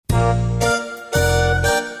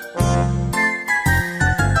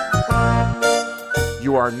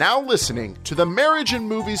are now listening to the Marriage and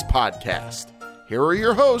Movies podcast. Here are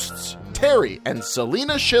your hosts, Terry and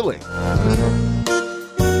Selena Schilling.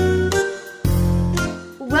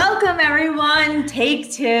 Welcome, everyone.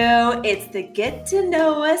 Take two. It's the Get to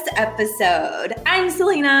Know Us episode. I'm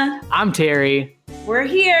Selena. I'm Terry. We're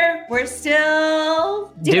here. We're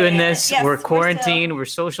still doing this. Yes, we're quarantined. We're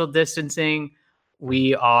social distancing.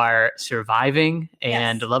 We are surviving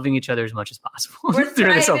and loving each other as much as possible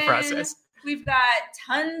through this whole process. We've got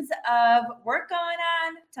tons of work going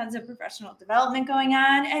on, tons of professional development going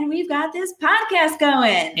on, and we've got this podcast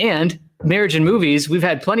going. And Marriage and Movies, we've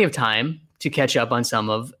had plenty of time to catch up on some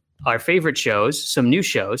of our favorite shows, some new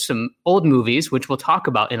shows, some old movies, which we'll talk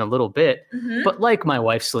about in a little bit. Mm-hmm. But like my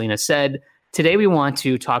wife, Selena, said, today we want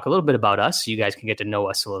to talk a little bit about us so you guys can get to know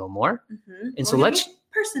us a little more. Mm-hmm. And so let's...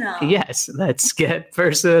 personal. Yes, let's get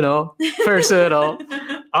personal.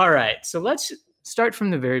 All right, so let's start from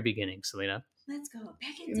the very beginning, Selena. Let's go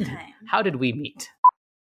back in time. How did we meet?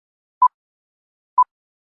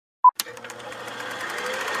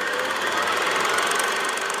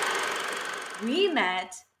 We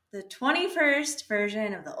met the 21st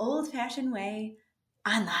version of the old-fashioned way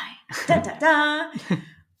online. Da, da, da.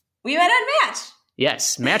 We met on Match.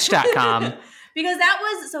 Yes, Match.com. Because that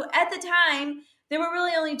was, so at the time, there were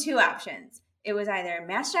really only two options. It was either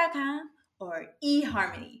Match.com or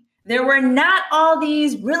eHarmony. There were not all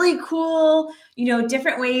these really cool,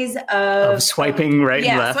 different ways of swiping right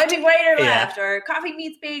and left. Swiping right or left, or Coffee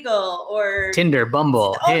Meets Bagel, or Tinder,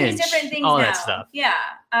 Bumble, all Hinge, these different things all now. That stuff. Yeah.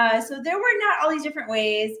 So there were not all these different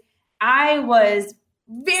ways. I was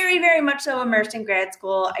very, very much so immersed in grad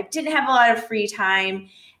school. I didn't have a lot of free time.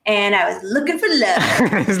 And I was looking for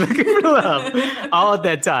love. All at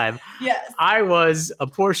that time. Yes. I was a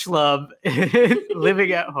poor schlub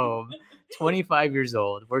living at home, 25 years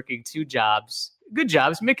old, working two jobs, good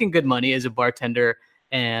jobs, making good money as a bartender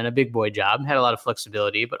and a big boy job. Had a lot of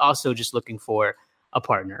flexibility, but also just looking for a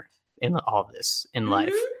partner in all of this in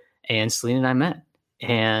life. And Selena and I met.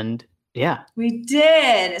 And yeah. We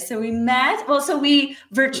did. So we met. Well, so we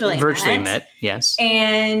virtually met. Yes.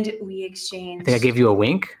 And we exchanged. I think I gave you a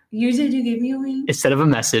wink. You did? You gave me a wink? Instead of a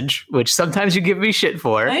message, which sometimes you give me shit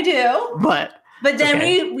for. I do. But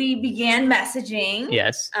then we began messaging.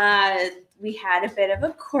 Yes. We had a bit of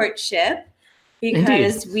a courtship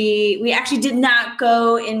because we actually did not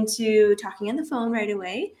go into talking on the phone right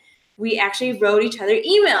away. We actually wrote each other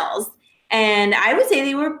emails. And I would say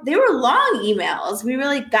they were long emails. We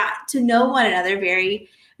really got to know one another very,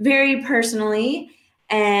 very personally.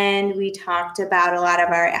 And we talked about a lot of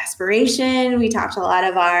our aspiration. We talked a lot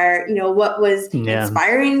of our, what was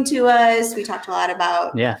inspiring to us. We talked a lot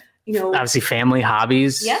about, obviously family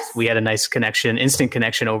hobbies. Yes. We had a nice connection, instant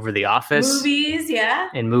connection over the office. Movies, yeah.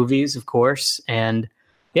 And movies, of course. And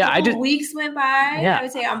weeks went by. Yeah. I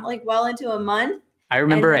would say I'm well into a month. I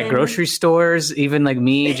remember at grocery stores, even like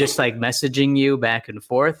me, just like messaging you back and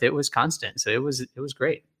forth. It was constant. So it was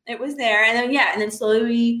great. It was there. And then slowly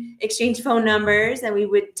we exchanged phone numbers and we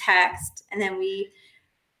would text and then we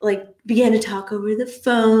began to talk over the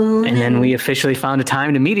phone. And then we officially found a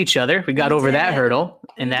time to meet each other. We got over that hurdle.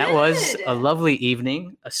 And that was a lovely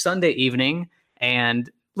evening, a Sunday evening. And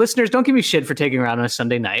listeners, don't give me shit for taking her out on a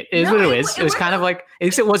Sunday night. It is what it is. It was kind of like, at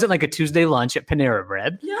least it wasn't like a Tuesday lunch at Panera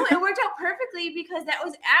Bread. No, it worked out perfectly because that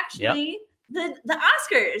was actually the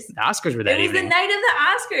Oscars. The Oscars were that evening. It was the night of the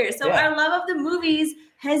Oscars. So our love of the movies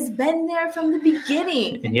has been there from the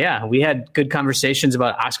beginning. And we had good conversations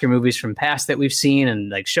about Oscar movies from past that we've seen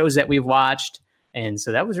and like shows that we've watched. And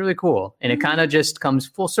so that was really cool. And it kind of just comes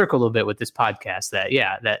full circle a little bit with this podcast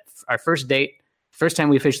that our first date, first time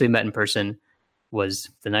we officially met in person was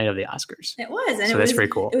the night of the Oscars. It was. And so that's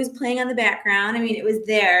pretty cool. It was playing on the background. I mean, it was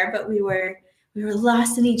there, but we were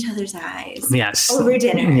lost in each other's eyes. Yes. Over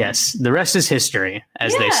dinner. Yes. The rest is history,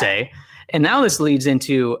 as they say. And now this leads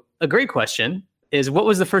into a great question is what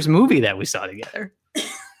was the first movie that we saw together?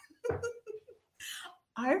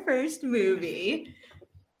 Our first movie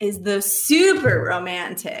is the super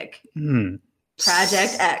romantic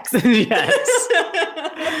Project X. Yes.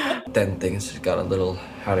 Then things got a little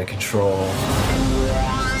out of control.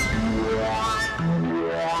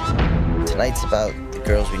 Tonight's about the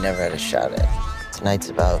girls we never had a shot at. Tonight's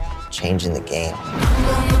about changing the game.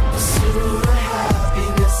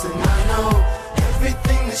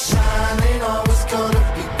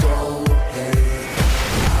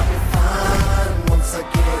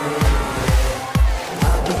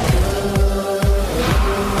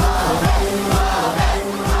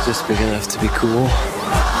 Just big enough to be cool.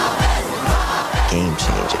 Game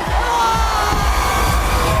changer.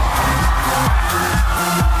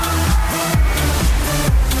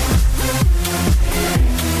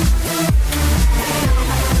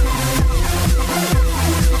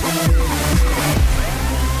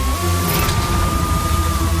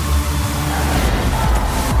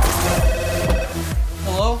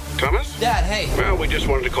 just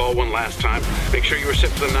wanted to call one last time. Make sure you were set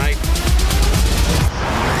for the night.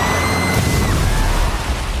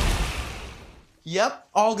 Yep,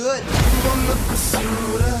 all good.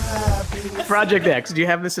 Project X, do you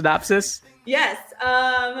have the synopsis? Yes.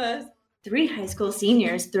 3 high school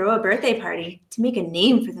seniors throw a birthday party to make a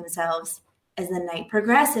name for themselves. As the night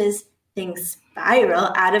progresses, things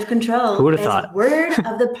spiral out of control. Who would have as thought? Word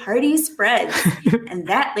of the party spreads. And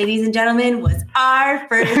that, ladies and gentlemen, was our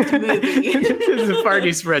first movie. The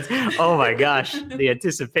party spreads. Oh my gosh, the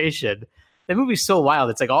anticipation. That movie's so wild.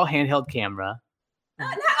 It's like all handheld camera.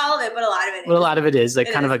 Not all of it, but a lot of it. Well, a lot of it is like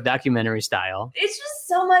It kind of is. like documentary style. It's just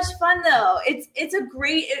so much fun, though. It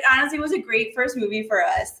honestly was a great first movie for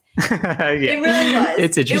us. Yeah. It really was.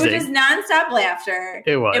 It's interesting. It was just nonstop laughter.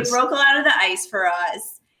 It was. It broke a lot of the ice for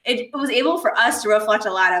us. It was able for us to reflect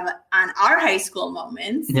a lot on our high school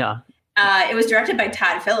moments. Yeah. It was directed by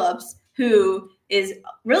Todd Phillips, who is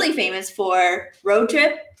really famous for Road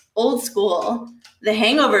Trip, Old School, the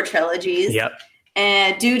Hangover trilogies, Yep.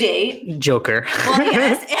 and Due Date. Joker. Well,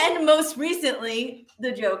 yes, and most recently,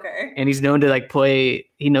 the Joker. And he's known to like play.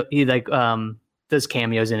 He does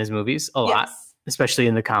cameos in his movies a lot. Yes. Especially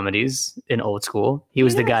in the comedies in Old School. He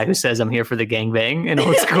was the guy who says, "I'm here for the gangbang" in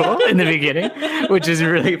Old School in the beginning, which is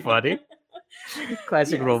really funny.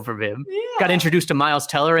 Classic role from him. Yeah. Got introduced to Miles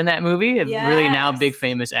Teller in that movie. A really now Yes. big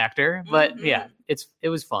famous actor. But Mhm. yeah, it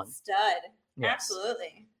was fun. Stud. Yes.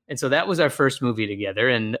 Absolutely. And so that was our first movie together.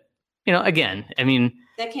 And, again, I mean,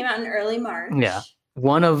 That came out in early March. yeah,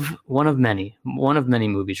 one of many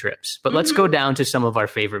movie trips. But let's go down to some of our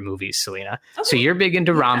favorite movies, Selena. So Okay. you're big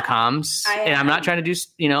into Yeah. rom-coms, I and I'm not am. trying to do,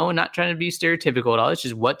 not trying to be stereotypical at all. It's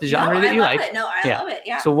just what the genre No, that you I love like. It. No, I Yeah. love it.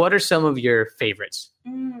 Yeah. So what are some of your favorites?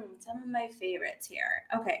 Some of my favorites here.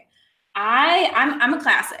 Okay. I'm a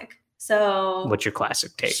classic. So What's your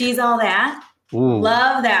classic take? She's All That. Ooh,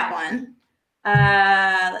 Love that one.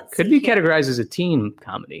 Let's could see be here. categorized as a teen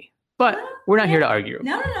comedy, but we're not here to argue.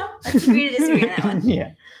 No. Let's agree to disagree on that one.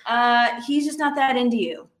 Yeah. He's Just Not That Into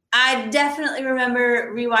You. I definitely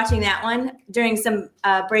remember rewatching that one during some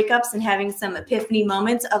breakups and having some epiphany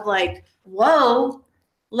moments of like, whoa,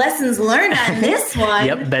 lessons learned on this one.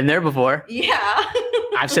 Yep, been there before. Yeah.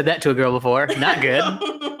 I've said that to a girl before. Not good.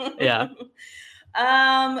 Yeah.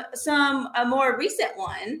 A more recent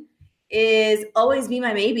one is Always Be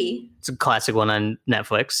My Maybe. It's a classic one on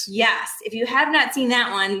Netflix. Yes. If you have not seen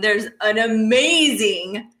that one, there's an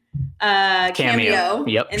amazing cameo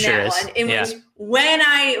Yep, in sure that is. one. In Yeah. which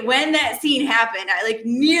when that scene happened, I like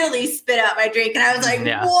nearly spit out my drink and I was like,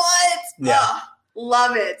 Yeah. what? Yeah. Ugh,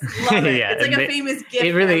 love it. Love it. Yeah, It's like a it- famous gift.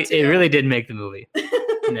 It really did make the movie.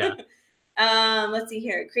 Yeah. Let's see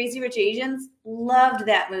here. Crazy Rich Asians. Loved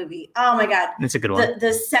that movie. Oh my God. It's a good one.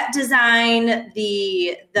 The set design,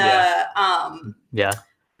 the Yeah.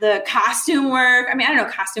 the costume work. I mean, I don't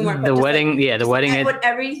know costume work. The but just, wedding, like, yeah, the wedding at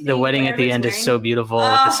everything. at the end is so beautiful with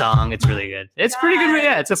the Oh, song. It's really good. It's pretty good.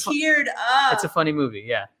 Yeah, it's a teared up. it's a funny movie.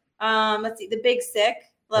 Yeah. Let's see, The Big Sick.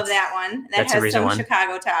 Love that one. That that's a has recent some one.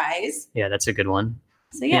 Chicago ties. Yeah, that's a good one.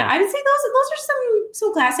 So yeah, Yeah. I would say those are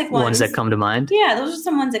some classic ones. Ones that come to mind. Yeah, those are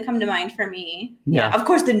some ones that come to mind for me. Yeah. Of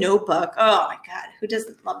course, The Notebook. Oh my God, who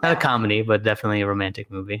doesn't love that? Not a one? comedy, but definitely a romantic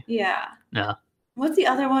movie. Yeah. Yeah. What's the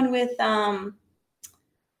other one with The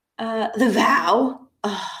Vow?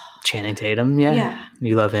 Oh, Channing Tatum. Yeah. Yeah.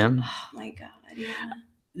 You love him. oh my God. Yeah.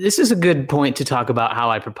 This is a good point to talk about how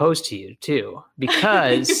I proposed to you too,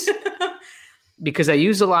 because I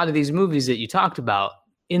use a lot of these movies that you talked about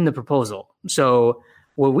in the proposal. So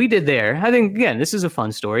what we did there, I think, again, this is a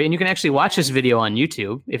fun story, and you can actually watch this video on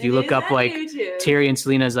YouTube if you It look is up on like YouTube. Terry and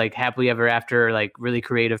Selena's like happily ever after, like really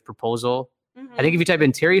creative proposal. Mhm. I think if you type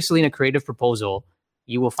in Terry Selena creative proposal,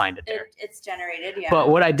 you will find it there. It's generated. Yeah. But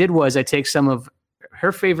what I did was I take some of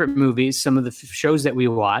her favorite movies, some of the shows that we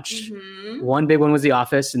watched. Mhm. One big one was The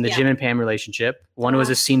Office and the Yeah. Jim and Pam relationship. One was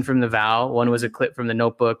a scene from The Vow. One was a clip from The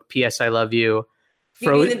Notebook. P.S. I Love You.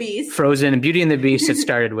 Beauty and the Beast. Frozen and Beauty and the Beast. It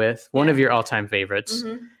started with one of your all-time favorites.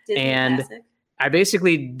 Mhm. Disney And classic. I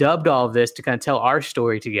basically dubbed all of this to kind of tell our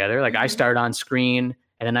story together. Like I Mhm. start on screen,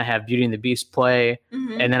 and then I have Beauty and the Beast play,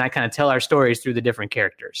 Mhm. and then I kind of tell our stories through the different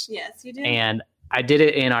characters. Yes, you did. And I did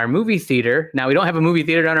it in our movie theater. Now we don't have a movie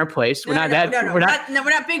theater on our place. We're not that. No, We're not. we're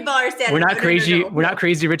not big baller status. We're not No, no, crazy. no, no. We're not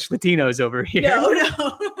crazy rich Latinos over here.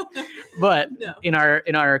 No. But No. in our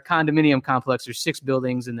condominium complex, there's 6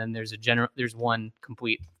 buildings, and then there's one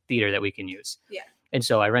complete theater that we can use. Yeah. And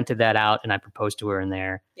so I rented that out, and I proposed to her in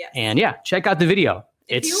there. Yes. And yeah, check out the video.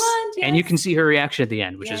 If you want. Yes. And you can see her reaction at the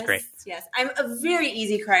end, which is great. Yes. I'm a very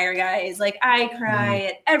easy crier, guys. Like, I cry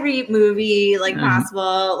at every movie, like,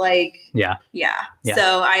 possible. Like, yeah.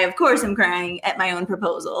 So I, of course, am crying at my own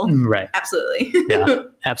proposal. Right. Absolutely. Yeah,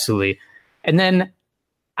 absolutely. And then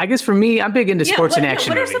I guess for me, I'm big into sports and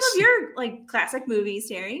action movies. What are some of your, like, classic movies,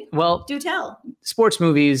 Terry? Well, do tell. Sports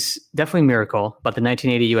movies, definitely Miracle, about the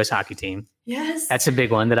 1980 U.S. hockey team. Yes. That's a big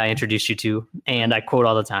one that I introduced you to, and I quote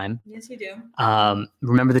all the time. Yes, you do.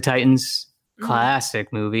 Remember the Titans?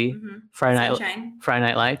 Classic movie. Friday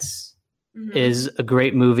Night Lights is a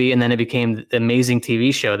great movie, and then it became the amazing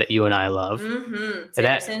TV show that you and I love.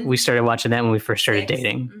 That we started watching that when we first started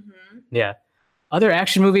dating. Yeah. Other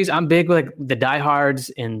action movies, I'm big like the Die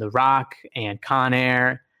Hards and The Rock and Con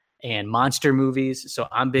Air and monster movies. So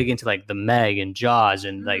I'm big into like the Meg and Jaws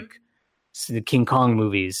and like the King Kong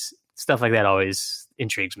movies. Stuff like that always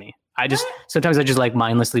intrigues me. Sometimes I just like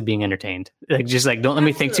mindlessly being entertained. Like, just like, don't let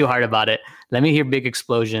me think too hard about it. Let me hear big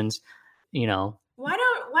explosions, you know. Why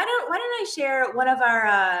don't I share one of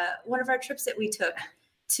our trips that we took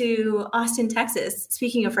to Austin, Texas?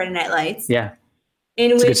 Speaking of Friday Night Lights. Yeah.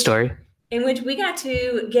 It's a good story. In which we got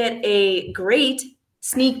to get a great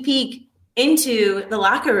sneak peek into the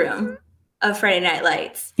locker room of Friday Night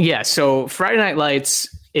Lights. Yeah. So Friday Night Lights,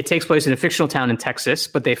 it takes place in a fictional town in Texas,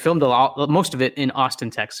 but they filmed most of it in Austin,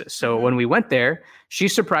 Texas. So when we went there, she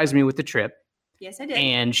surprised me with the trip. Yes, I did.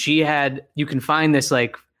 And you can find this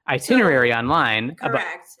like itinerary online about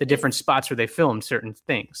the different spots where they filmed certain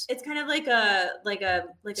things. It's kind of like a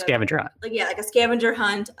scavenger hunt. Like a scavenger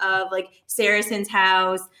hunt of like Saracen's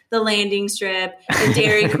house, the landing strip, the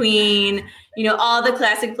Dairy Queen, you know, all the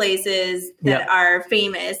classic places that are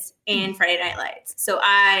famous in Friday Night Lights. So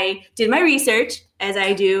I did my research, as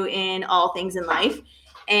I do in all things in life,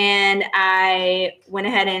 and I went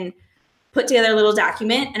ahead and put together a little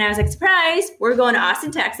document, and I was like, surprise, we're going to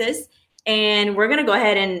Austin, Texas. And we're going to go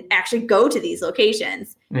ahead and actually go to these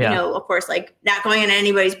locations. You know, of course, like not going on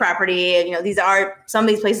anybody's property. You know, some of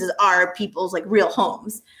these places are people's like real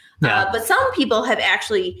homes. But some people have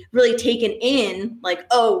actually really taken in like,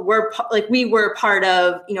 oh, we were part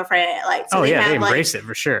of, you know, Friday Night Lights. So they embrace it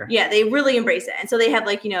for sure. Yeah, they really embrace it. And so they have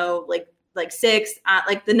like, you know, like 6,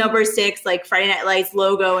 like the number 6, like Friday Night Lights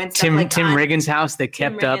logo and stuff Tim Riggins' house. They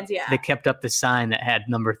kept up the sign that had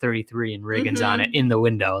number 33 and Riggins on it in the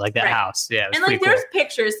window, like that house. Yeah, and like there's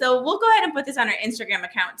pictures. So we'll go ahead and put this on our Instagram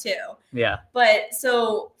account too. Yeah. But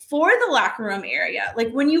so for the locker room area, like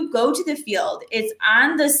when you go to the field, it's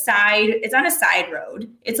on the side. It's on a side road.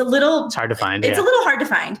 It's hard to find. It's a little hard to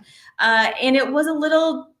find, and it was a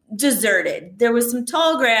little deserted. There was some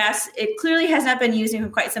tall grass. It clearly has not been used in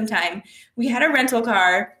quite some time. We had a rental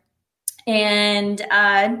car, and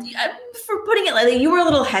for putting it lightly, you were a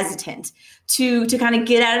little hesitant to kind of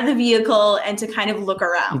get out of the vehicle and to kind of look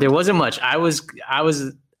around. There wasn't much. I was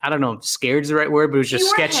I don't know if scared is the right word, but it was just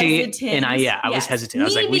sketchy. Hesitant. And I was hesitant. I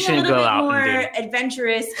was like, we shouldn't go out and do it. More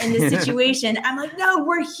adventurous in this situation. I'm like, no,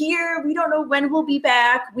 we're here. We don't know when we'll be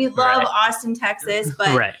back. We love Austin, Texas,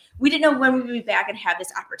 but we didn't know when we would be back and have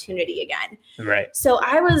this opportunity again. Right. So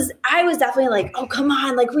I was definitely like, oh, come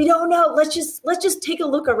on. Like, we don't know. Let's just take a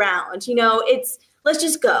look around. You know, let's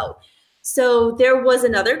just go. So there was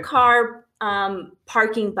another car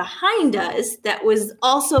parking behind us that was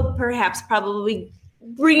also perhaps probably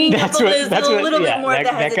bringing up a little bit more of the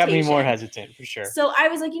hesitation. That got me more hesitant for sure. So I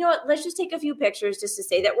was like, you know what? Let's just take a few pictures just to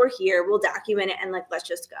say that we're here. We'll document it and like, let's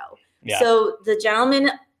just go. Yeah. So the gentleman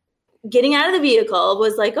getting out of the vehicle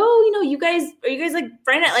was like, oh, you know, are you guys like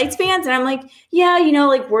Friday Night Lights fans? And I'm like, yeah, you know,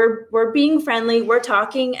 like we're being friendly, we're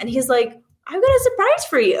talking. And he's like, I've got a surprise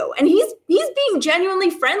for you. And he's being genuinely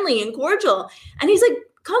friendly and cordial. And he's like,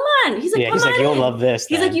 come on. He's like, come on. You'll love this.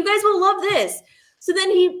 He's like, you guys will love this. So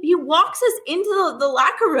then he walks us into the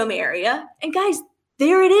locker room area. And guys,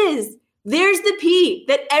 there it is. There's the pee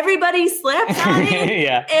that everybody slaps on it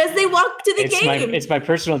as they walk to the game. It's my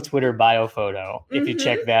personal Twitter bio photo. If you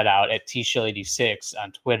check that out at TShill86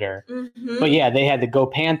 on Twitter. Mm-hmm. But yeah, they had the Go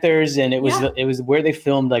Panthers, and it was where they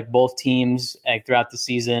filmed like both teams like throughout the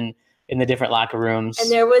season in the different locker rooms.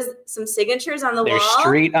 And there was some signatures on the wall. There's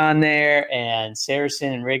Street on there and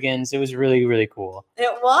Saracen and Riggins. It was really, really cool.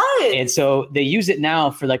 It was. And so they use it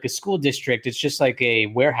now for like a school district. It's just like a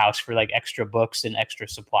warehouse for like extra books and extra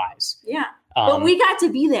supplies. Yeah. But we got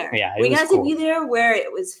to be there. Yeah, we got to be there where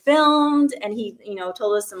it was filmed, and he, you know,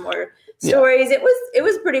 told us some more stories. Yeah. It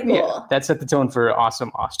was pretty cool. Yeah, that set the tone for an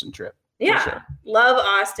awesome Austin trip. Yeah. Sure. Love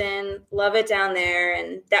Austin. Love it down there.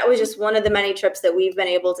 And that was just one of the many trips that we've been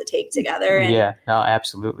able to take together. And yeah. No,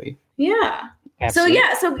 absolutely. Yeah. Absolutely.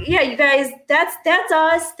 So you guys, that's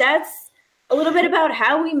us. That's a little bit about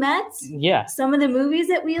how we met, Yeah. some of the movies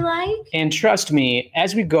that we like. And trust me,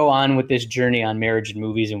 as we go on with this journey on marriage and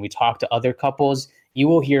movies and we talk to other couples, you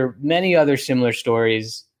will hear many other similar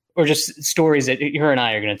stories or just stories that her and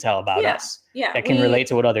I are going to tell about us that can relate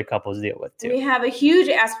to what other couples deal with too. We have a huge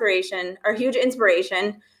aspiration or huge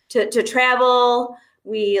inspiration to travel.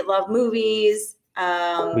 We love movies.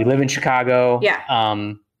 We live in Chicago. Yeah.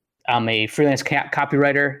 I'm a freelance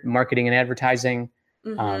copywriter, marketing and advertising.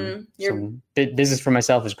 Some business for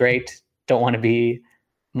myself is great. Don't want to be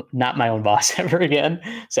not my own boss ever again.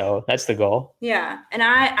 So that's the goal. Yeah. And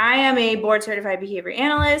I am a board certified behavior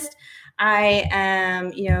analyst. I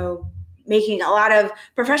am, making a lot of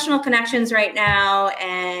professional connections right now.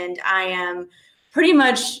 And I am pretty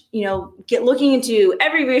much, looking into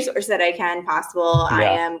every resource that I can possible. Yeah. I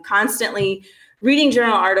am constantly reading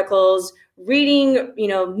journal articles, reading,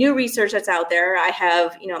 new research that's out there. I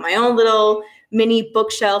have, my own little mini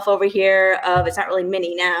bookshelf over here of, it's not really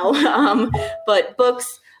mini now, but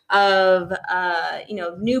books of,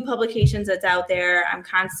 new publications that's out there. I'm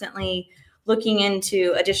constantly looking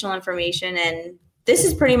into additional information. And this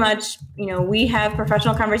is pretty much, we have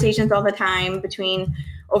professional conversations all the time between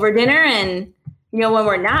over dinner and, when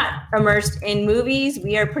we're not immersed in movies,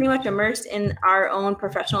 we are pretty much immersed in our own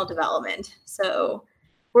professional development. So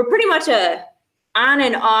we're pretty much a on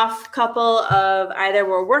and off couple of either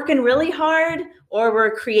we're working really hard or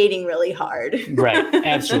we're creating really hard. Right.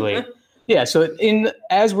 Absolutely. Yeah. So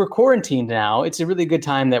as we're quarantined now, it's a really good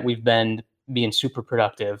time that we've been being super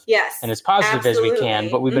productive. Yes. And as positive as we can,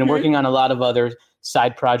 but we've been working on a lot of other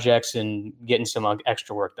side projects and getting some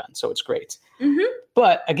extra work done. So it's great.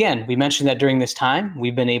 But again, we mentioned that during this time,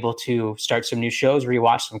 we've been able to start some new shows,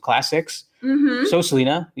 rewatch some classics. So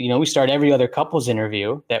Selena, we start every other couples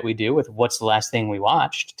interview that we do with what's the last thing we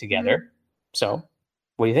watched together. So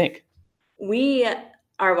what do you think? We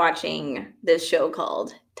are watching this show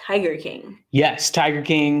called Tiger King. Yes, Tiger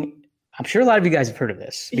King. I'm sure a lot of you guys have heard of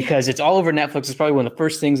this because it's all over Netflix. It's probably one of the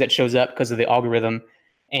first things that shows up because of the algorithm.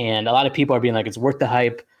 And a lot of people are being like, it's worth the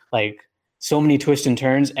hype. Like so many twists and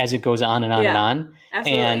turns as it goes on and on and on.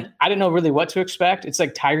 Absolutely. And I didn't know really what to expect. It's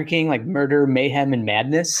like Tiger King, like murder, mayhem, and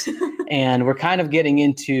madness. And we're kind of getting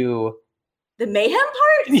into the mayhem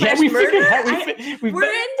part. Yeah, we murder? figured out. We're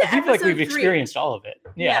into I feel like we've episode 3. experienced all of it.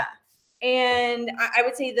 Yeah. And I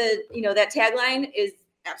would say that tagline is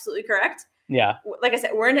absolutely correct. Yeah. Like I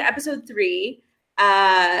said, we're into episode 3.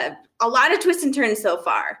 A lot of twists and turns so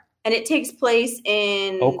far. And it takes place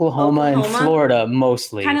in Oklahoma and Florida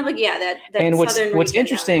mostly. Kind of like, that and southern what's region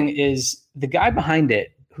interesting is the guy behind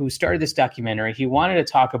it who started this documentary, he wanted to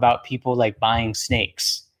talk about people like buying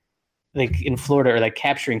snakes, like in Florida, or like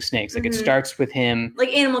capturing snakes. Like it starts with him. Like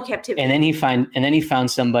animal captivity. And then he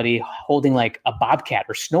found somebody holding like a bobcat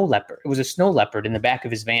or snow leopard. It was a snow leopard in the back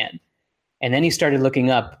of his van. And then he started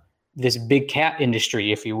looking up this big cat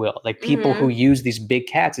industry, if you will, like people who use these big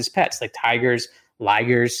cats as pets, like tigers,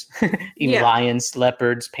 ligers, even lions,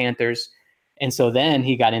 leopards, panthers. And so then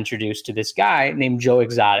he got introduced to this guy named Joe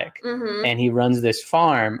Exotic. And he runs this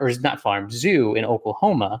zoo in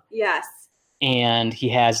Oklahoma. Yes. And he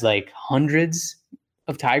has like hundreds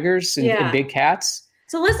of tigers and big cats.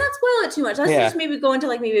 So let's not spoil it too much. Let's just maybe go into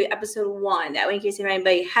like maybe episode 1. That way, in case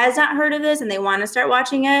anybody has not heard of this and they want to start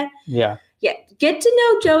watching it. Yeah. Get to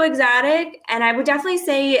know Joe Exotic. And I would definitely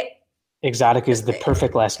say Exotic is the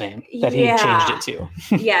perfect last name that he changed it to.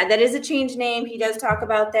 Yeah, that is a changed name. He does talk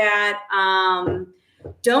about that.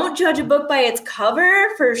 Don't judge a book by its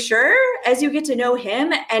cover for sure, as you get to know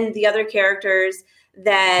him and the other characters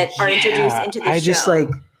that are introduced into the show. I just like,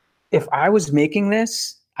 if I was making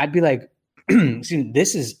this, I'd be like,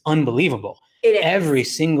 this is unbelievable. It is. Every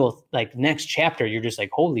single like next chapter, you're just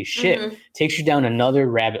like, holy shit. Takes you down another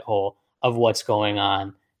rabbit hole of what's going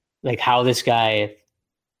on. Like how this guy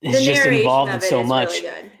is just involved in so much. Really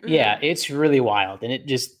good. Yeah, it's really wild. And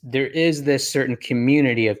there is this certain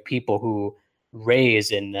community of people who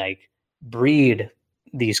raise and like breed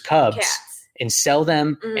these cubs and sell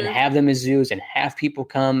them and have them as zoos and have people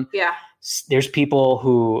come. Yeah. There's people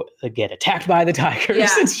who get attacked by the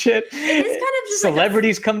tigers and shit. It's kind of just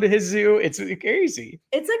celebrities come to his zoo. It's crazy.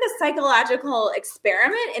 It's like a psychological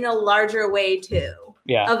experiment in a larger way too.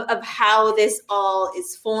 Yeah. Of how this all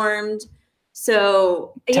is formed.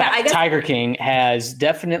 So I guess Tiger King has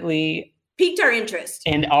definitely piqued our interest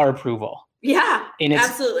and our approval. Yeah, and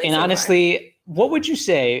absolutely. And honestly, what would you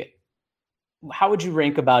say? How would you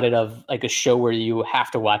rank about it of like a show where you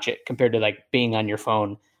have to watch it compared to like being on your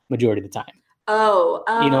phone majority of the time? Oh,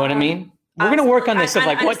 you know what I mean? We're gonna work on this of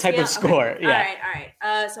like what type of score. Okay. Yeah.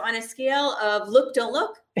 All right. So on a scale of look, don't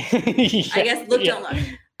look. I guess look, don't look.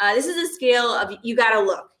 This is a scale of you got to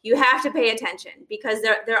look. You have to pay attention because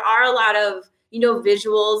there are a lot of,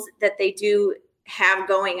 visuals that they do have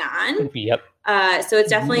going on. Yep. So it's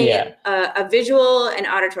definitely a visual and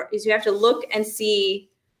auditory. So you have to look and see.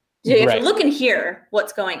 You have to look and hear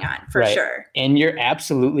what's going on for sure. And you're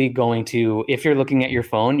absolutely going to, if you're looking at your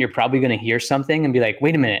phone, you're probably going to hear something and be like,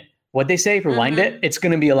 wait a minute, what'd they say? Rewind it. It's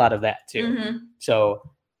going to be a lot of that too. Mm-hmm. So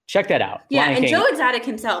check that out. Yeah. Lion And King. Joe Exotic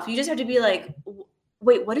himself, you just have to be like,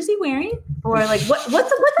 wait, what is he wearing? Or like, what's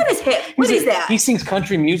on his hip? What is that? He sings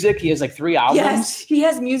country music. He has like 3 albums. Yes. He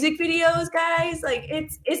has music videos, guys. Like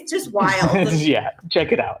it's just wild. Yeah.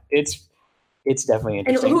 Check it out. It's definitely And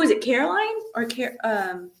interesting. who is it? Caroline or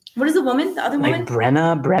what is the woman? The other woman?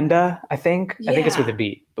 Like Brenda, I think. I think it's with a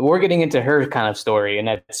B. But we're getting into her kind of story, and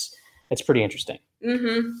that's pretty interesting.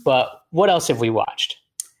 Mm-hmm. But what else have we watched?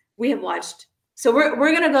 We have watched. So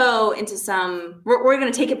we're gonna go into some. We're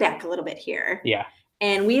gonna take it back a little bit here. Yeah.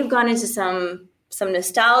 And we have gone into some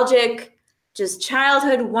nostalgic, just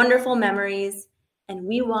childhood wonderful memories, and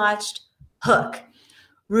we watched Hook.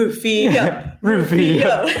 Rufio.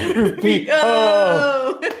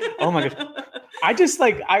 Oh my gosh.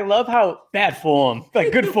 I love how bad form,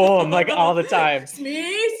 like good form, like all the time.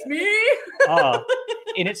 Smee.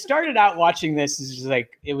 And it started out watching this is just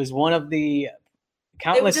like, it was one of the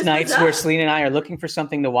countless nights where Selena and I are looking for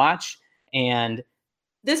something to watch. And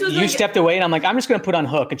this was you stepped away and I'm like, I'm just going to put on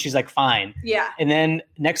Hook. And she's like, fine. Yeah. And then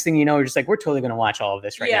next thing you know, you're just like, we're totally going to watch all of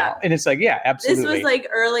this right now. And it's like, yeah, absolutely. This was like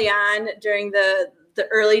early on during the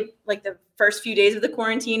early, like the first few days of the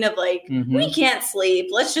quarantine of like, we can't sleep.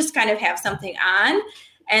 Let's just kind of have something on.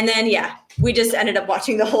 And then, we just ended up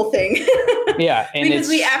watching the whole thing. Yeah. And because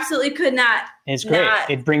we absolutely could not. It's great.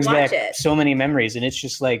 It brings back so many memories. And it's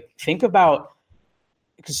just like, think about,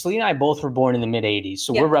 because Selena and I both were born in the mid 80s.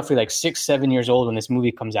 So we're roughly like 6-7 years old when this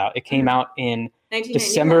movie comes out. It came out in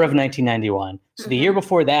December of 1991. So the year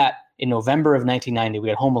before that, in November of 1990, we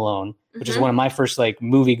had Home Alone, which is one of my first like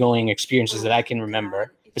movie going experiences that I can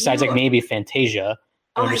remember. Besides like maybe Fantasia.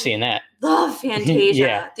 I remember seeing that. Love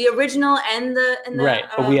Fantasia. The original and the right.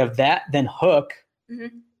 But we have that, then Hook.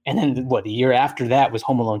 And then the year after that was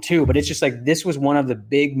Home Alone 2. But it's just like, this was one of the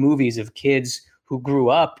big movies of kids who grew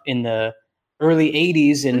up in the early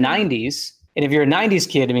 80s and 90s. And if you're a 90s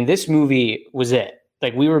kid, I mean, this movie was it.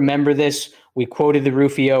 Like, we remember this. We quoted the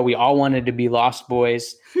Rufio. We all wanted to be Lost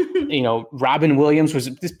Boys. Robin Williams was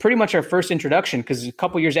pretty much our first introduction because a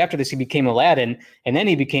couple years after this, he became Aladdin. And then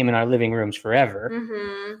he became in our living rooms forever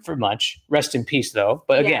for much. Rest in peace, though.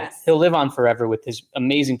 But again, he'll live on forever with his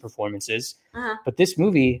amazing performances. But this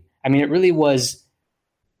movie, I mean, it really was,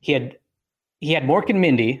 he had Mork and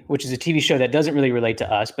Mindy, which is a TV show that doesn't really relate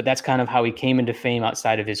to us, but that's kind of how he came into fame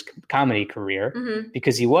outside of his comedy career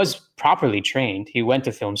because he was properly trained. He went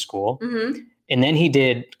to film school and then he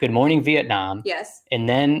did Good Morning Vietnam. Yes. And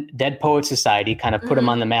then Dead Poets Society kind of put him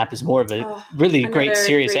on the map as more of a really great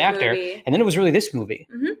serious actor. Movie. And then it was really this movie.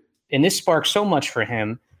 And this sparked so much for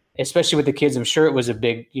him, especially with the kids. I'm sure it was a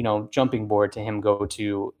big, jumping board to him go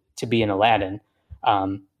to be in Aladdin.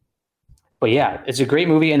 But yeah, it's a great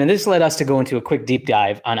movie. And then this led us to go into a quick deep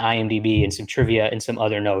dive on IMDb and some trivia and some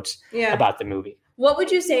other notes about the movie. What would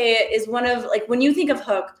you say is one of, like, when you think of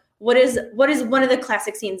Hook, what is one of the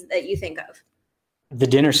classic scenes that you think of? The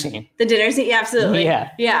dinner scene. The dinner scene, absolutely.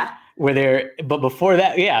 Yeah. But before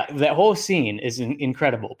that, that whole scene is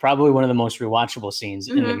incredible. Probably one of the most rewatchable scenes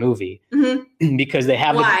in the movie because they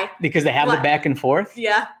have the back and forth.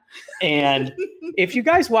 Yeah. And if you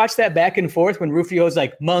guys watch that back and forth when Rufio's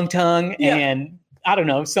like Mung Tung and I don't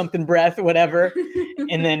know, something breath, whatever.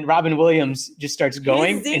 And then Robin Williams just starts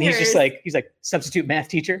going and he's like substitute math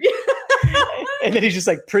teacher. And then he's just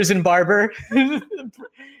like prison barber.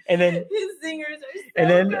 And then his singers are so and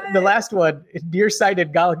then good. The last one,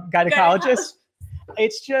 nearsighted gynecologist.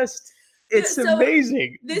 It's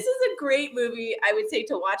amazing. This is a great movie, I would say,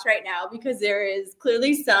 to watch right now because there is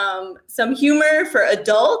clearly some humor for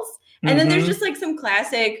adults. And then there's just like some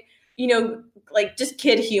classic, like just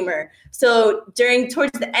kid humor. So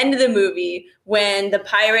towards the end of the movie, when the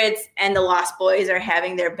pirates and the Lost Boys are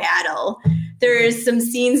having their battle, there's some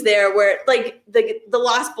scenes there where like the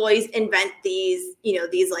Lost Boys invent these,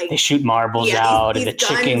 these like they shoot marbles out and the guns,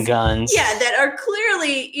 chicken guns. Yeah, that are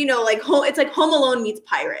clearly, it's like Home Alone meets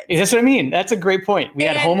Pirates. That's what I mean. That's a great point. We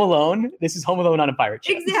had Home Alone. This is Home Alone on a pirate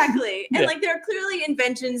ship. Exactly. And like there are clearly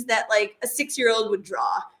inventions that like a 6-year-old would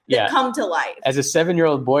draw that come to life. As a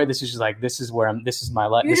 7-year-old boy, this is just like this is my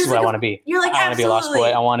life. This is what I want to be. You're like, I want to be a Lost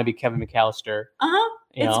Boy. I want to be Kevin McAllister.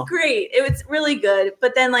 It's great. It's really good.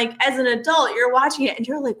 But then like as an adult, you're watching it and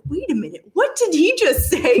you're like, wait a minute, what did he just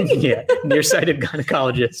say? Nearsighted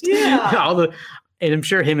gynecologist. Yeah. And I'm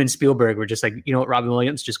sure him and Spielberg were just like, you know what, Robin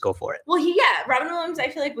Williams, just go for it. Well, Robin Williams, I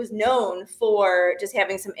feel like, was known for just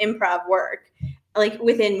having some improv work, like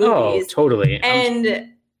within movies. Oh, totally.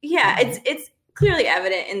 And it's clearly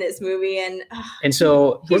evident in this movie. And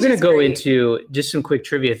so we're going to go great. into just some quick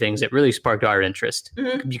trivia things that really sparked our interest.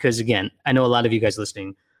 Mm-hmm. Because again, I know a lot of you guys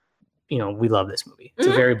listening, you know, we love this movie. It's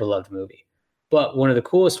a very beloved movie. But one of the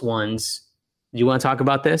coolest ones, do you want to talk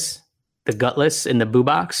about this? The Gutless in the boo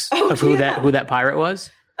box of who that pirate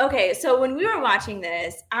was? Okay, so when we were watching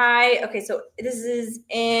this, so this is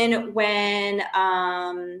in when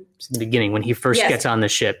it's in the beginning when he first gets on the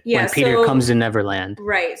ship, when Peter comes to Neverland.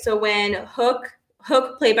 Right. So when Hook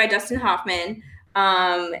played by Dustin Hoffman,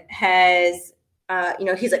 has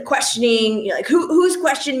he's like questioning, like who's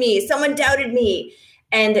questioned me? Someone doubted me.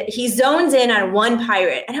 And he zones in on one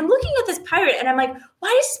pirate. And I'm looking at this pirate and I'm like, why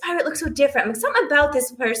does this pirate look so different? I'm like, something about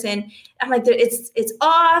this person. I'm like, it's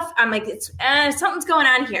off. I'm like, something's going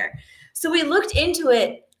on here. So we looked into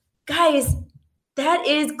it. Guys, that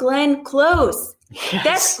is Glenn Close. Yes.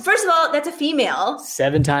 That's, first of all, that's a female.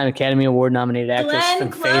 7-time Academy Award nominated actress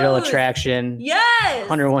from Fatal Attraction. Yes.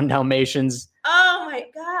 101 Dalmatians. Oh my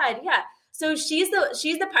God. Yeah. So she's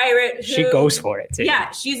the pirate who, she goes for it too. Yeah,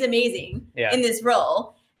 she's amazing in this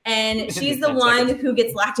role. And she's the one who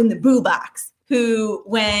gets locked in the boo box, who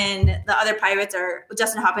when the other pirates are,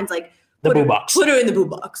 Dustin Hoffman's like, put her in the boo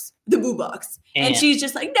box. The boo box. And she's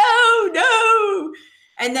just like, no.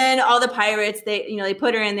 And then all the pirates, they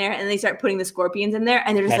put her in there and they start putting the scorpions in there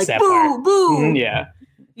and they're just like, boo, boo. Yeah.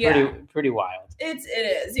 Pretty wild. It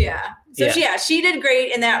is, yeah. So she did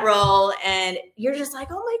great in that role, and you're just like,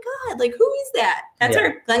 oh my God, like who is that? That's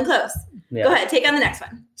her, Glenn Close. Yeah. Go ahead, take on the next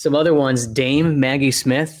one. Some other ones, Dame Maggie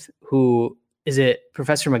Smith, who is it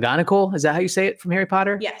Professor McGonagall? Is that how you say it from Harry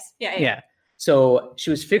Potter? Yes. Yeah. So she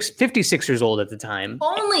was 56 years old at the time.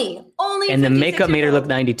 Only. And the makeup made her look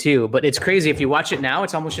 92. But it's crazy if you watch it now.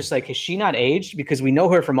 It's almost just like, has she not aged? Because we know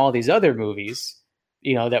her from all these other movies,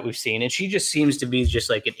 that we've seen, and she just seems to be just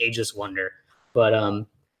like an ageless wonder. But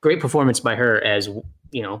great performance by her as,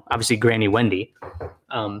 obviously Granny Wendy.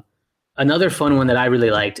 Another fun one that I really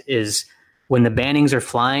liked is when the Bannings are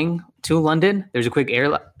flying to London. There's a quick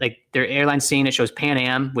their airline scene. It shows Pan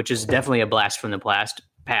Am, which is definitely a blast from the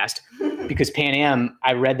past because Pan Am,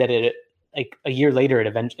 I read that it like a year later it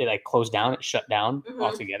eventually closed down. It shut down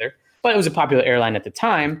altogether. But it was a popular airline at the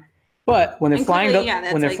time. But when they're flying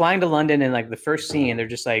to London and like the first scene, they're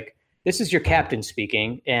just like, this is your captain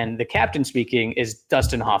speaking, and the captain speaking is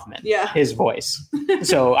Dustin Hoffman. Yeah, his voice.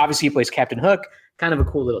 So obviously he plays Captain Hook. Kind of a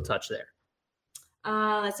cool little touch there.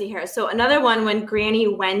 Let's see here. So another one when Granny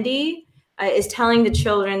Wendy is telling the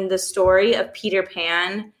children the story of Peter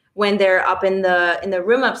Pan when they're up in the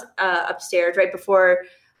room upstairs right before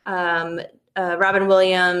Robin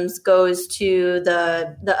Williams goes to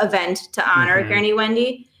the event to honor Granny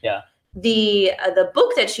Wendy. Yeah. The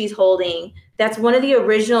book that she's holding, that's one of the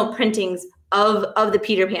original printings of the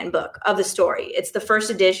Peter Pan book, of the story. It's the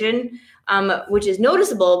first edition, which is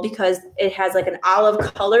noticeable because it has like an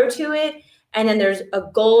olive color to it. And then there's a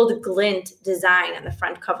gold glint design on the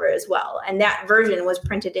front cover as well. And that version was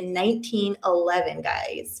printed in 1911,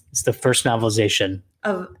 guys. It's the first novelization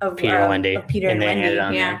of Peter and Wendy. Of Peter and Wendy,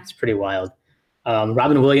 there. It's pretty wild.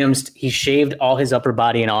 Robin Williams, he shaved all his upper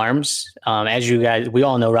body and arms. As you guys, we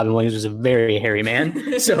all know Robin Williams was a very hairy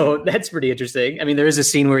man. So that's pretty interesting. I mean, there is a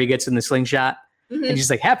scene where he gets in the slingshot and he's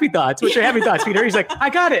like, happy thoughts. What's your happy thoughts, Peter? He's like, I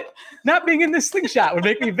got it. Not being in the slingshot would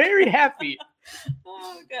make me very happy.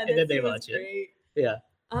 Oh, God. And then they watch it. Yeah.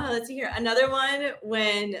 Let's see here. Another one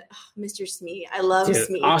when Mr. Smee. I love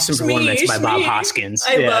Smee. Awesome performance by Bob Hoskins.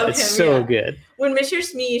 I love him. It's so good. When Mr.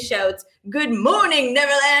 Smee shouts, "Good morning,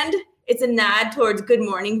 Neverland," it's a nod towards Good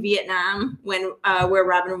Morning Vietnam, when where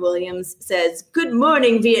Robin Williams says "Good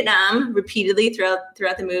morning, Vietnam" repeatedly throughout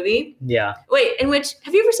the movie. Yeah. Wait, have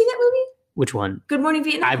you ever seen that movie? Which one? Good Morning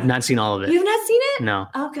Vietnam. I've not seen all of it. You've not seen it? No.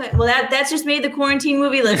 Okay. Well, that's just made the quarantine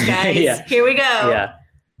movie list, guys. Yeah. Here we go. Yeah.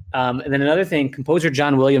 And then another thing, composer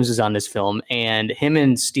John Williams is on this film, and him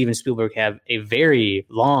and Steven Spielberg have a very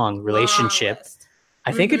long relationship.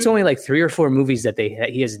 I think it's only like 3 or 4 movies that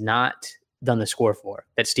he has not done the score for,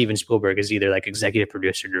 that Steven Spielberg is either like executive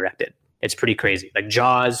producer or directed. It's pretty crazy. Like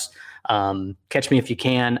Jaws, Catch Me If You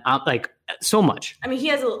Can, like so much. I mean, he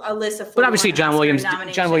has a list of. But obviously, John Williams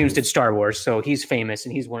did Star Wars, so he's famous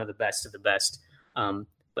and he's one of the best of the best.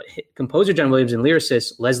 But composer John Williams and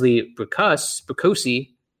lyricist Leslie Bricosi,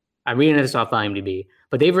 I'm reading this off IMDb,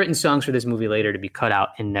 but they've written songs for this movie later to be cut out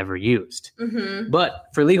and never used. Mm-hmm. But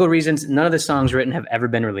for legal reasons, none of the songs written have ever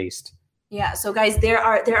been released. Yeah, so guys, there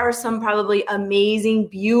are some probably amazing,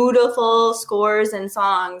 beautiful scores and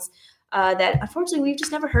songs that unfortunately we've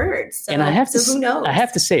just never heard. So, And I have who knows? I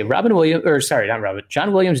have to say,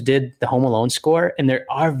 John Williams did the Home Alone score, and there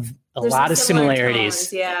are There's lot some of similar similarities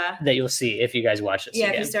tones, yeah. that you'll see if you guys watch this Yeah, if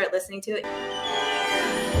again. you start listening to it.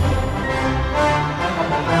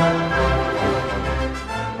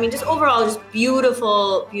 I mean, just overall, just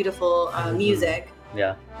beautiful, beautiful music.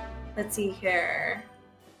 Yeah. Let's see here.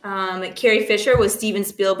 Carrie Fisher was Steven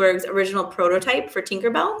Spielberg's original prototype for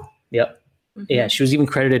Tinkerbell. Yep. Mhm. Yeah, she was even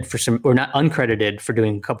credited for or not uncredited for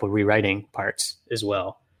doing a couple of rewriting parts as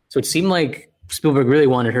well. So it seemed like Spielberg really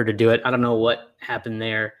wanted her to do it. I don't know what happened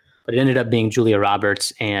there, but it ended up being Julia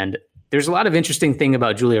Roberts. And there's a lot of interesting thing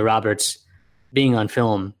about Julia Roberts being on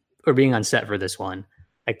film or being on set for this one.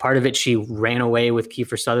 Like part of it, she ran away with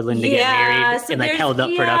Kiefer Sutherland to get married so and like there's- held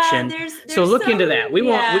up yeah, production. there's So look into some- that.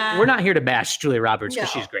 We're not here to bash Julia Roberts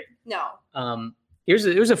because No. she's great. No.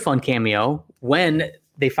 Here's a fun cameo when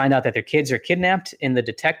they find out that their kids are kidnapped and the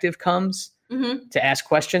detective comes Mm-hmm. to ask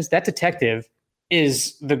questions. That detective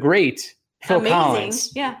is the great Phil Amazing.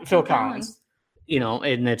 Collins. Yeah. Phil Collins. You know,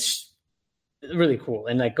 and it's really cool.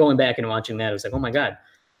 And like going back and watching that, it was like, oh my God,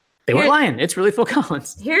 they weren't lying. It's really Phil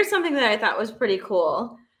Collins. Here's something that I thought was pretty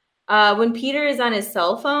cool. When Peter is on his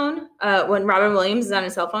cell phone, when Robin Williams is on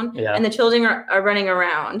his cell phone, Yeah. and the children are running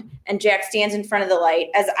around, and Jack stands in front of the light,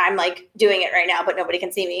 as I'm like doing it right now, but nobody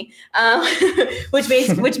can see me,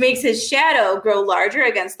 which makes his shadow grow larger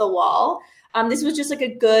against the wall. This was just like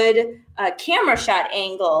a good camera shot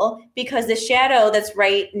angle because the shadow that's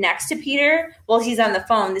right next to Peter, while he's on the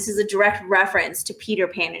phone, this is a direct reference to Peter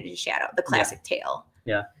Pan and his shadow, the classic tale.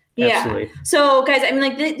 Yeah. Yeah. Absolutely. So, guys, I mean,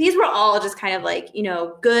 like these were all just kind of like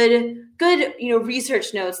good,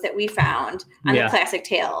 research notes that we found on the classic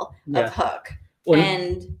tale of Hook. Well,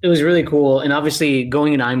 and it was really cool. And obviously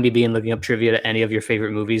going in IMDb and looking up trivia to any of your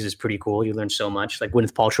favorite movies is pretty cool. You learn so much. Like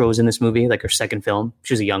Gwyneth Paltrow was in this movie, like her second film.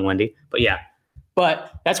 She was a young Wendy. But yeah.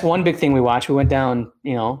 But that's one big thing we watched. We went down,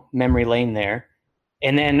 memory lane there.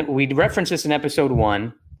 And then we referenced this in episode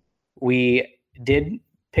 1. We did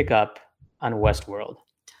pick up on Westworld.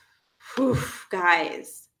 Oof,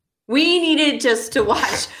 guys, we needed just to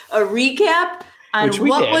watch a recap on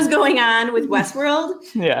what was going on with Westworld.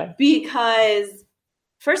 Yeah. Because,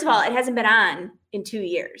 first of all, it hasn't been on in 2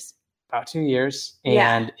 years. About 2 years.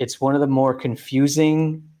 And it's one of the more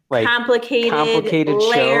confusing, complicated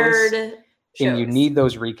layered shows. And you need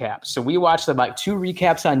those recaps. So we watched about 2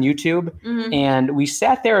 recaps on YouTube, and we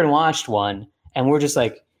sat there and watched one, and we're just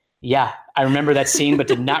like, yeah, I remember that scene, but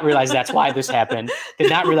did not realize that's why this happened.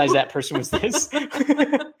 Did not realize that person was this.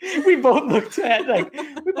 we both looked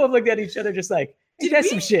at each other just like,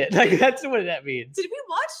 that's some shit. Like, that's what that means. Did we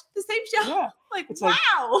watch the same show? Yeah.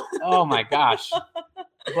 Wow. Oh my gosh.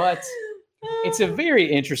 But it's a very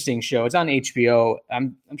interesting show. It's on HBO.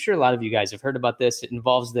 I'm sure a lot of you guys have heard about this. It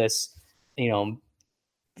involves this,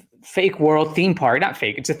 fake world theme park. Not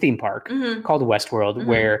fake, it's a theme park called Westworld,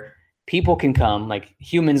 where people can come, like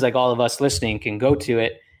humans, like all of us listening, can go to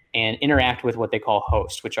it and interact with what they call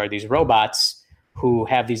hosts, which are these robots who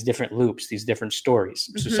have these different loops, these different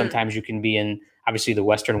stories. So sometimes you can be in, obviously, the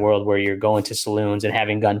Western world where you're going to saloons and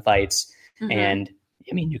having gunfights. And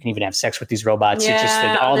I mean, you can even have sex with these robots. Yeah, it's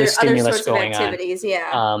just all this stimulus sorts going of activities, on.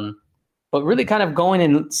 Yeah. But really kind of going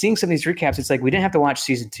and seeing some of these recaps, it's like we didn't have to watch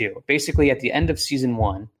season 2. Basically, at the end of season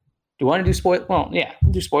 1, do you want to do spoil? Well, yeah,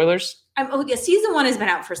 we'll do spoilers. Season 1 has been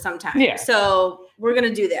out for some time. Yeah. So we're going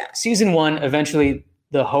to do that. Season 1, eventually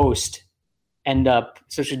the host end up,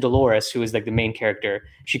 especially Dolores, who is like the main character,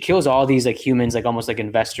 she kills all these like humans, like almost like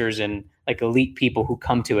investors and like elite people who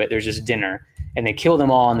come to it. There's this dinner and they kill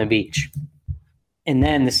them all on the beach. And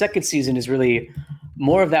then the second season is really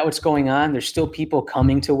more of that what's going on. There's still people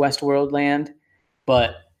coming to Westworld land,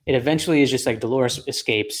 but it eventually is just like Dolores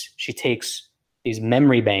escapes. She takes these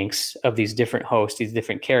memory banks of these different hosts, these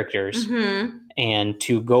different characters, and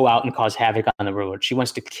to go out and cause havoc on the world. She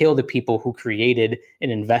wants to kill the people who created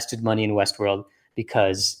and invested money in Westworld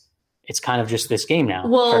because it's kind of just this game now.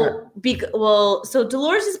 So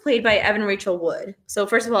Dolores is played by Evan Rachel Wood. So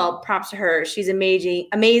first of all, props to her. She's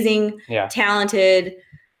amazing, talented,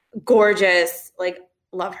 gorgeous,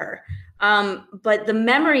 love her. But the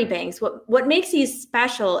memory banks, what makes these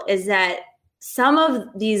special is that some of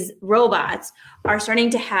these robots are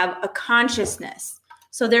starting to have a consciousness.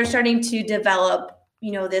 So they're starting to develop,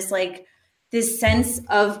 this sense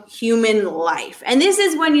of human life. And this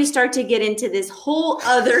is when you start to get into this whole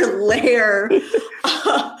other layer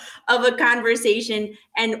of a conversation.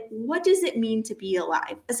 And what does it mean to be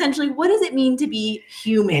alive? Essentially, what does it mean to be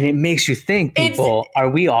human? And it makes you think, people, are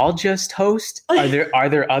we all just hosts? Are there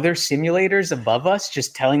other simulators above us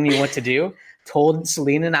just telling me what to do? told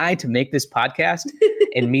Selena and I to make this podcast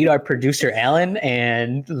and meet our producer Alan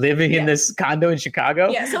and living in this condo in Chicago.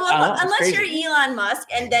 Yeah, so unless you're Elon Musk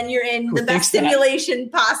and then you're in the best simulation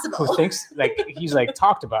possible. Who thinks he's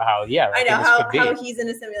talked about how I know how he's in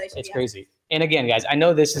a simulation. It's crazy. And again, guys, I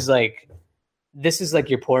know this is like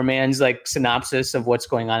your poor man's like synopsis of what's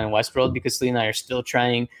going on in Westworld, because Selena and I are still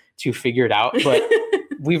trying to figure it out. But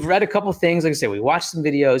we've read a couple things. Like I said, we watched some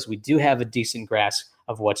videos. We do have a decent grasp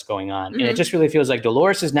of what's going on. And it just really feels like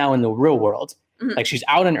Dolores is now in the real world. Mm-hmm. Like she's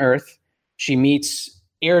out on Earth. She meets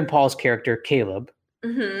Aaron Paul's character, Caleb.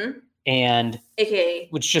 Mm-hmm. And AKA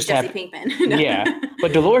which just Jesse Pinkman. Yeah.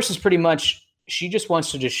 But Dolores is pretty much, she just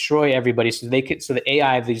wants to destroy everybody so the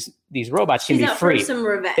AI of these robots can be free. For some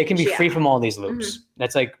revenge. They can be free from all these loops. Mm-hmm.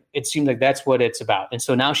 That's it seems like that's what it's about. And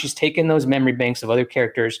so now she's taken those memory banks of other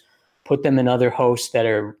characters, put them in other hosts that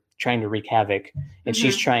are trying to wreak havoc. And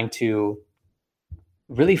she's trying to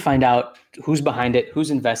really find out who's behind it,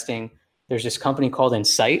 who's investing. There's this company called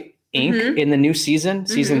Insight Inc. In the new season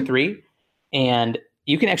 3. And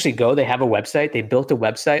you can actually go, they have a website. They built a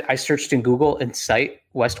website. I searched in Google Insight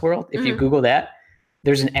Westworld. If you Google that,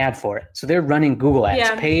 there's an ad for it. So they're running Google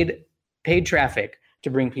ads, paid traffic to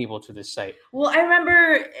bring people to this site. Well, I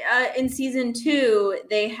remember in season 2,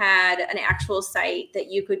 they had an actual site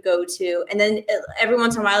that you could go to. And then every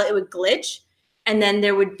once in a while it would glitch. And then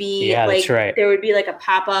there would be there would be like a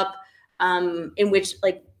pop-up in which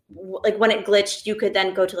like when it glitched, you could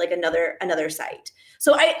then go to like another site.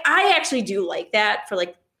 So I actually do like that for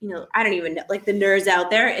like, I don't even know, like the nerds out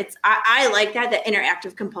there. I like that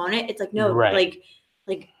interactive component. It's like, no, like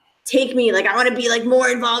take me, like I want to be like more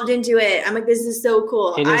involved into it. I'm like, this is so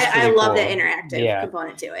cool. I love that interactive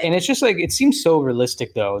component to it. And it's just like, it seems so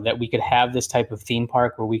realistic though, that we could have this type of theme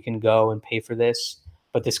park where we can go and pay for this.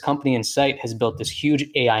 But this company Insight has built this huge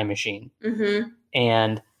AI machine,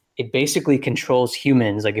 and it basically controls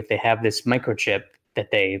humans. Like if they have this microchip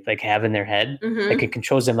that they like have in their head, like it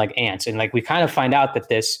controls them like ants. And like we kind of find out that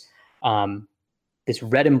this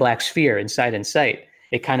red and black sphere inside Insight,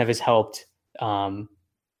 it kind of has helped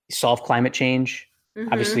solve climate change.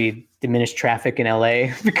 Obviously, diminish traffic in LA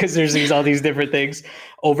because there's all these different things,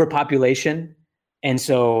 overpopulation, and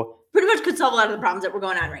so. Pretty much could solve a lot of the problems that we're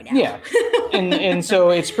going on right now. Yeah. And so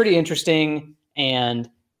it's pretty interesting. And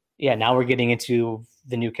yeah, now we're getting into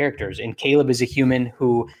the new characters. And Caleb is a human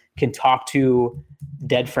who can talk to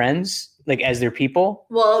dead friends, like as their people.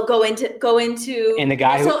 Well, go into and the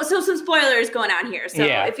guy so some spoilers going on here. So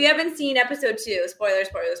if you haven't seen episode 2, spoilers.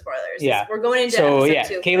 Yeah. We're going into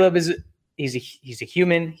episode 2. Caleb he's a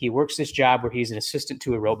human. He works this job where he's an assistant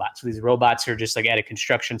to a robot. So these robots are just like at a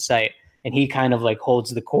construction site. And he kind of like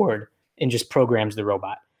holds the cord and just programs the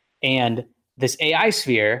robot. And this AI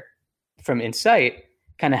sphere from Insight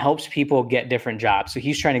kind of helps people get different jobs. So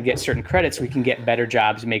he's trying to get certain credits so we can get better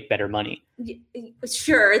jobs, make better money.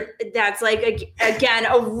 Sure. That's like, again,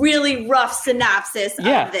 a really rough synopsis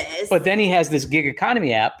of this. But then he has this gig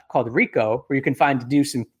economy app called Rico where you can find to do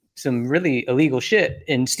some really illegal shit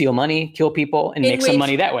and steal money, kill people, and make some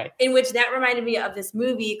money that way. In which that reminded me of this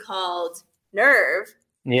movie called Nerve.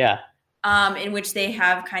 Yeah. In which they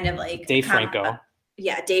have kind of like Dave Franco.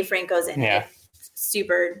 Dave Franco's in it.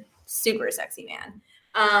 Super, super sexy man.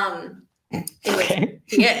 Okay.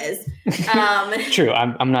 He is. True.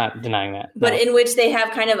 I'm not denying that. But in which they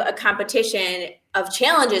have kind of a competition of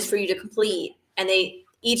challenges for you to complete, and they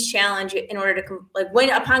each challenge in order to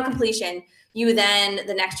when upon completion, you then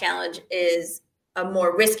the next challenge is a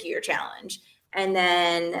more riskier challenge, and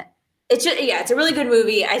then. It's just, it's a really good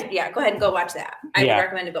movie. Go ahead and go watch that. I would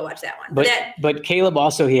recommend to go watch that one. But Caleb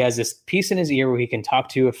also, he has this piece in his ear where he can talk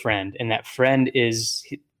to a friend, and that friend is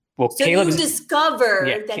Caleb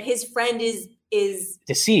discover that his friend is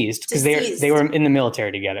deceased because they were in the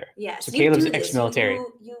military together. Yes, so Caleb's ex-military.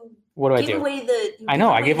 What do I do?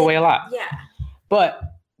 I give away a lot. Yeah. But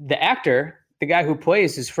the actor, the guy who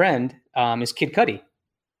plays his friend, is Kid Cudi,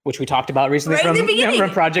 which we talked about recently from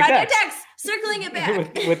Project X. Circling it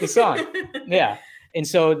back. with the song. Yeah. And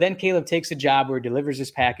so then Caleb takes a job where he delivers his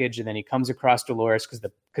package, and then he comes across Dolores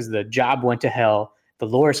because the job went to hell.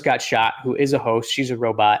 Dolores got shot, who is a host. She's a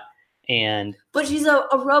robot. But she's a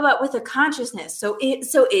robot with a consciousness. So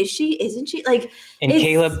is she? Isn't she?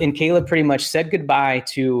 Caleb pretty much said goodbye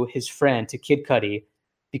to his friend, to Kid Cudi,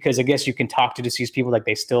 because I guess you can talk to deceased people like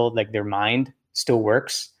they still like their mind still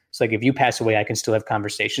works. So like if you pass away, I can still have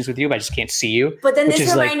conversations with you, but I just can't see you. But then this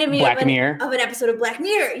reminded me of an episode of Black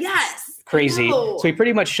Mirror. Yes. Crazy. So he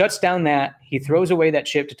pretty much shuts down that. He throws away that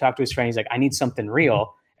chip to talk to his friend. He's like, I need something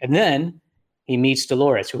real. And then he meets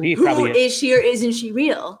Dolores, who is she or isn't she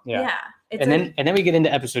real? Yeah. And then we get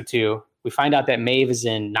into episode 2. We find out that Maeve is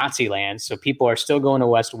in Nazi land, so people are still going to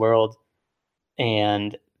Westworld,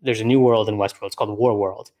 and there's a new world in Westworld. It's called War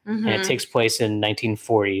World, and it takes place in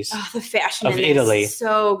 1940s. Oh, the fashion of in Italy. Is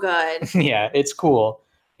so good. Yeah, it's cool.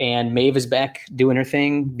 And Maeve is back doing her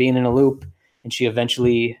thing, being in a loop, and she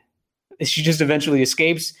just eventually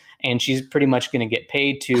escapes, and she's pretty much going to get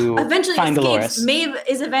paid to find Dolores. Maeve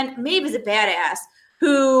is a badass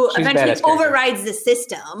who eventually overrides the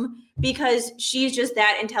system because she's just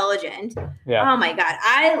that intelligent. Yeah. Oh my God.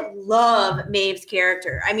 I love Maeve's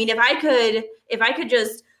character. I mean, if I could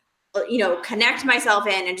just, connect myself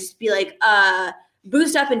in and just be like,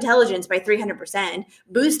 boost up intelligence by 300%,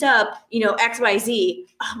 boost up, XYZ.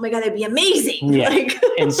 Oh my God, that'd be amazing. Yeah.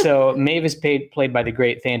 And so Maeve is played by the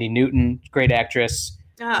great Thandie Newton, great actress.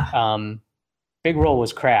 Big role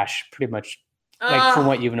was Crash, pretty much. From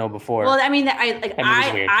what you know before. Well, I mean,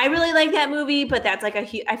 I really like that movie, but that's like I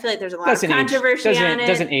feel like there's a lot of controversy on it. It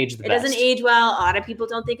doesn't age the best. It doesn't age well. A lot of people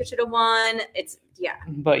don't think it should have won.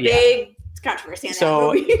 But big controversy on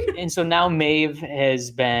that movie. And so now Maeve has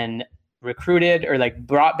been recruited or like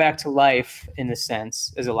brought back to life in the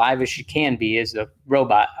sense, as alive as she can be as a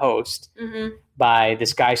robot host by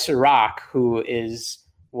this guy Sirach, who is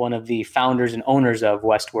one of the founders and owners of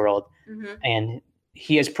Westworld. And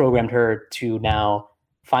he has programmed her to now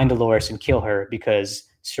find Dolores and kill her because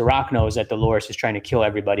Sirach knows that Dolores is trying to kill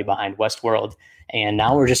everybody behind Westworld. And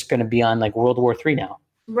now we're just going to be on like World War III now.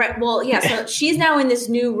 Right. Well, yeah. So she's now in this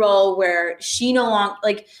new role where she no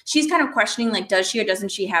longer she's kind of questioning does she or doesn't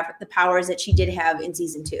she have the powers that she did have in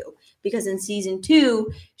season 2? Because in season 2,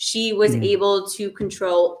 she was able to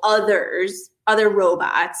control other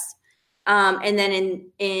robots. And then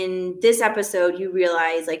in this episode, you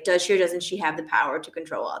realize does she or doesn't she have the power to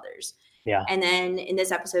control others? Yeah. And then in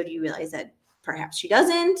this episode, you realize that perhaps she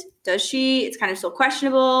doesn't. Does she? It's kind of still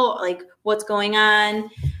questionable. What's going on?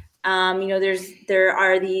 There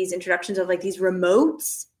are these introductions of these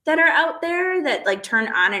remotes that are out there that turn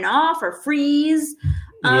on and off or freeze.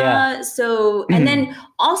 Yeah. And then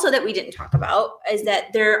also that we didn't talk about is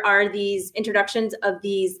that there are these introductions of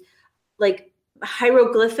these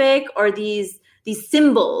hieroglyphic or these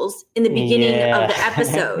symbols in the beginning of the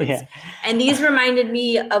episodes. And these reminded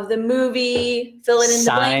me of the movie Fill It in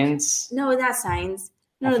the Blank. No, not Signs.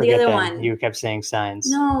 No, the other one. You kept saying Signs.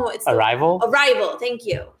 No, it's Arrival. Arrival. Thank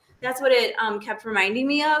you. That's what it kept reminding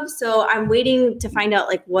me of. So I'm waiting to find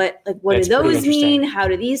out what do those mean? How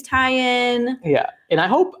do these tie in? Yeah. And I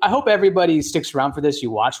hope everybody sticks around for this. You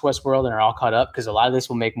watch Westworld and are all caught up because a lot of this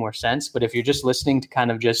will make more sense. But if you're just listening to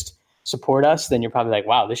kind of just support us, then you're probably like,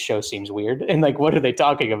 wow, this show seems weird. And what are they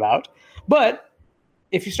talking about? But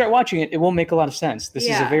if you start watching it, it will make a lot of sense. This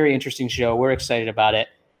is a very interesting show. We're excited about it.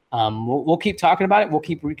 We'll keep talking about it. We'll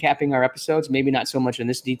keep recapping our episodes. Maybe not so much in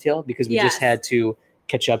this detail because we just had to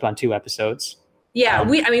catch up on 2 episodes. Yeah.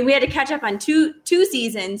 We had to catch up on two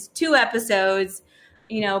seasons, 2 episodes,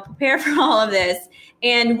 prepare for all of this.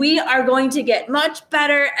 And we are going to get much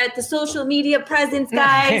better at the social media presence,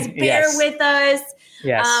 guys. Bear with us.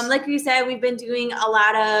 Yes. Like we said, we've been doing a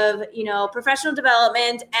lot of, professional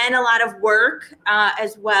development and a lot of work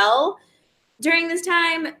as well during this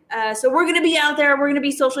time. So we're going to be out there. We're going to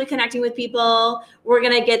be socially connecting with people. We're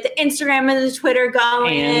going to get the Instagram and the Twitter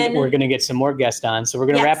going. And we're going to get some more guests on. So we're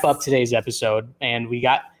going to wrap up today's episode. And we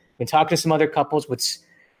talked to some other couples. What's,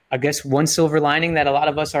 I guess, one silver lining that a lot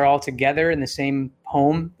of us are all together in the same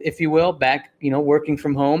home, if you will, back, working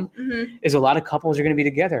from home, is a lot of couples are going to be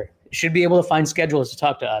together. Should be able to find schedules to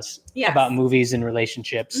talk to us about movies and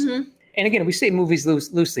relationships. And again, we say movies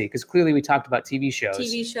loosely because clearly we talked about TV shows.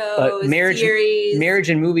 But series. Marriage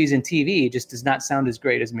and movies and TV just does not sound as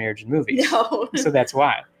great as marriage and movies. No. So that's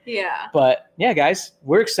why. Yeah. But yeah, guys,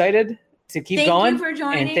 we're excited to keep going. Thank you for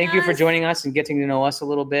joining us. And thank you for joining us and getting to know us a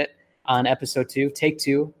little bit on episode 2, take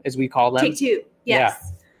 2, as we call them. Take 2, yes.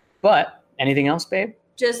 Yeah. But anything else, babe?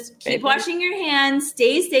 Just keep washing your hands,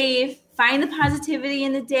 stay safe, find the positivity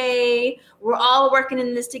in the day. We're all working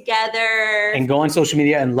in this together. And go on social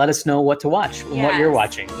media and let us know what to watch and what you're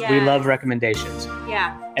watching. We love recommendations.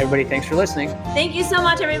 Yeah. Everybody, thanks for listening. Thank you so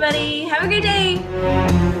much, everybody. Have a great day.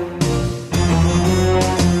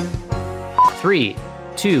 3,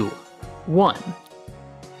 2, 1.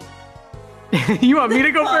 You want me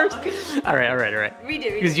to go first? Okay. All right.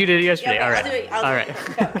 Redo. Because you did it yesterday. Yeah, all right. I'll do it. All right.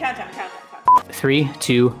 Countdown. 3,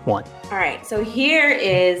 2, 1. All right. So here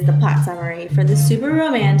is the plot summary for the super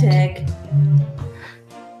romantic.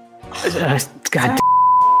 God.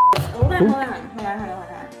 Hold on.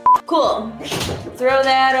 Cool. Throw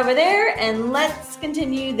that over there and let's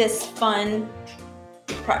continue this fun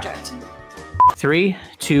project. 3,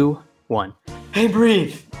 2, 1. Hey,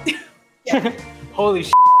 breathe. Yeah. Holy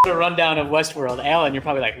shit, a rundown of Westworld. Alan, you're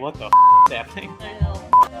probably like, what the is happening? I know.